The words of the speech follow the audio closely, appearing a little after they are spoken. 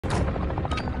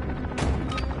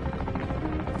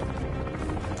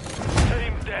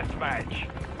deathmatch.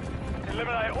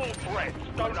 Eliminate all threats.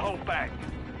 Don't hold back.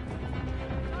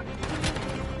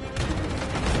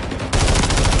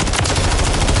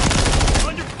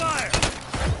 Under fire!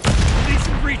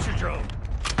 Releasing breacher drone.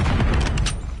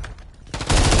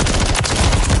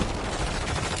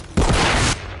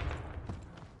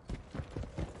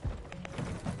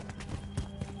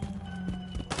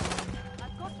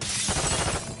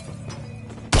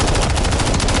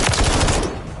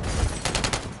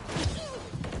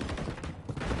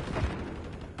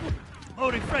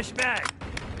 Loading fresh bag.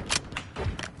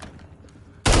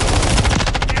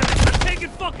 Damn it, I'm taking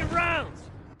fucking rounds!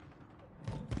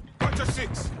 Gotcha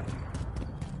 6.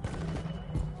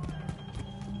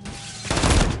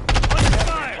 Under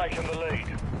fire! Taking the lead.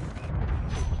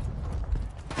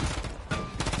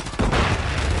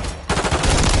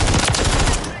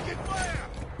 Taking fire!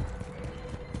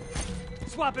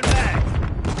 Swapping bags.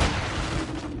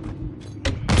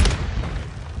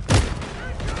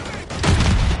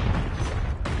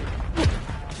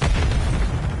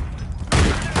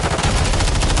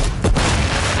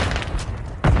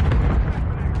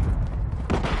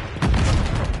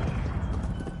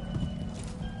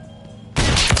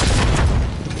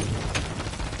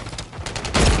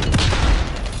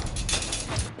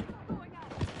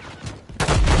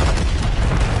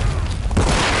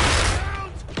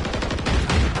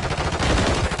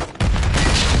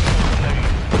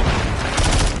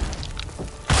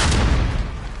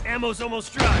 Ammo's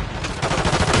almost dry.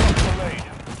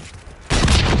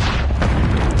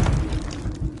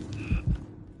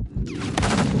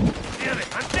 Damn it,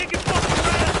 I'm taking fucking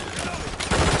rounds!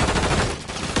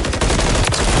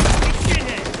 Hey,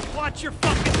 shithead, watch your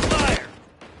fucking fire!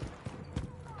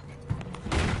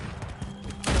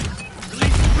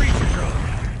 Release the breacher drone.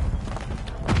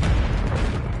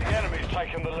 The enemy's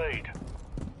taking the lead.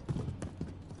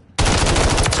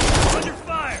 Under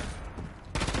fire!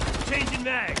 Changing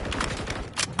mag.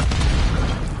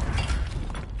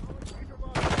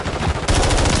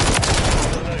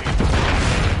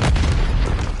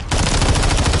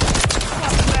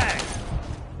 Swapping mag.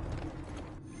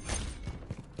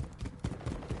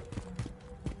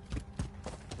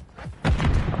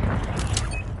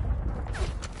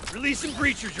 Releasing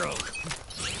breacher drone.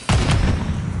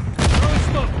 Throwing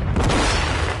smoke.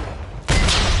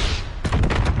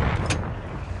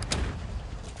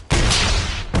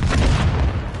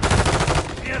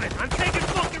 Damn it, I'm taking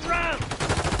fucking rounds!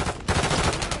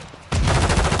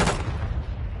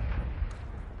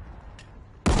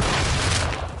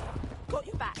 Got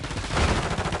you back.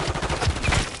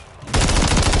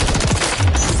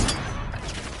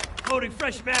 Loading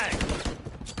fresh mag.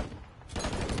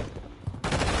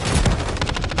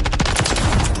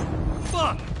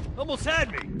 Fuck! Almost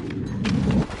had me.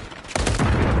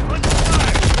 Under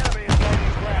fire! The enemy is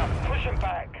gaining ground. Push him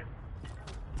back.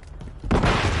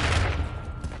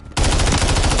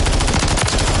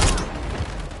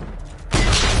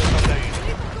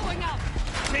 People going up.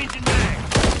 Changing mag.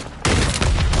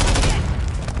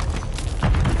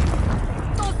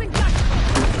 Tossing back.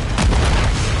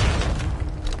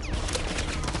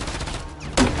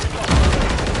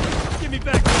 Give me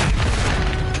back mag.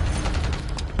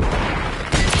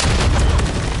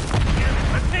 Damn it,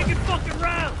 I'm taking fucking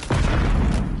rounds!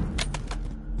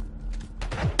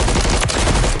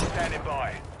 Standing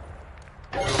by.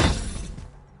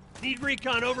 Need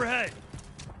recon overhead.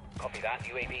 Copy that.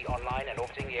 UAV online and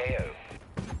orbiting the AO.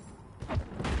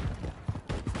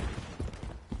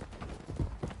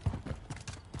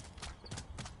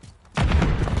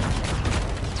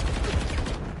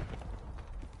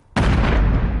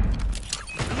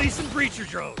 Releasing breacher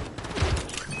drone.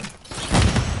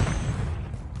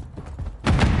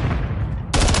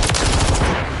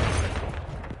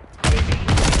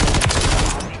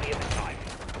 UAV at the time.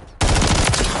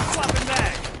 Swapping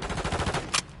mag.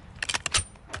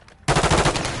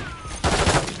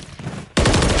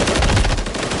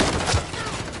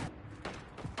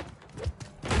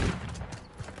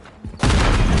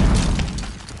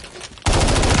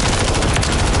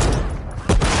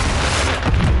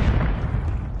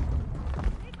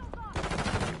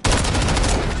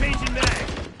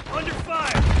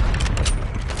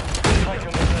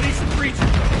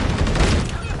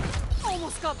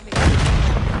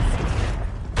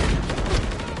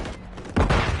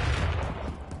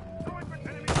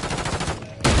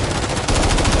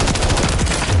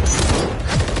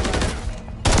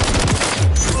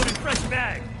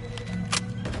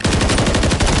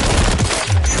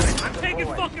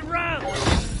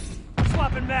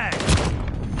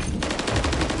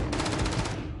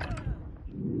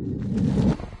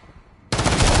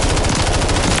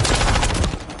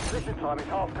 Mission time is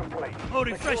half complete.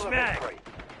 Loading Secure fresh the mag. victory.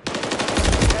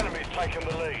 The enemy's taken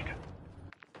the lead.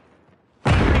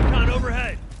 Recon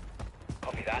overhead.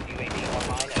 Copy that. UAV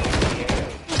online and orbiting the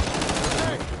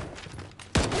AO.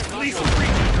 Police are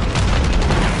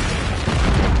breaching.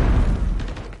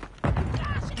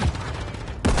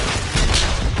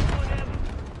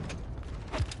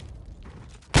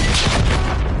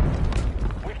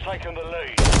 We've taken the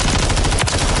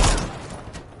lead.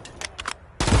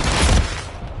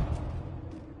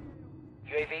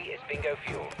 UAV is bingo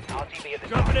fuel. RTB at the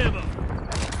Dropping top.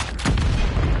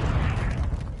 ammo.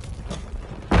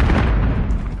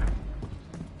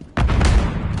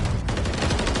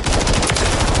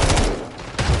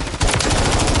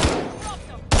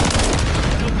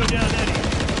 Don't go down that easy.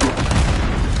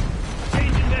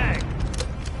 Changing mag.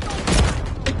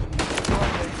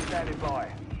 Standing by.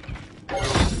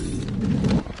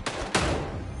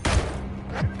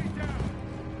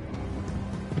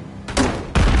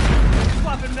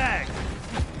 Swapping mag.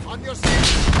 On your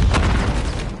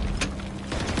seat.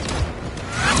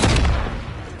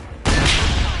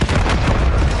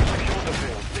 Secure the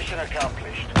field. Mission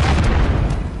accomplished.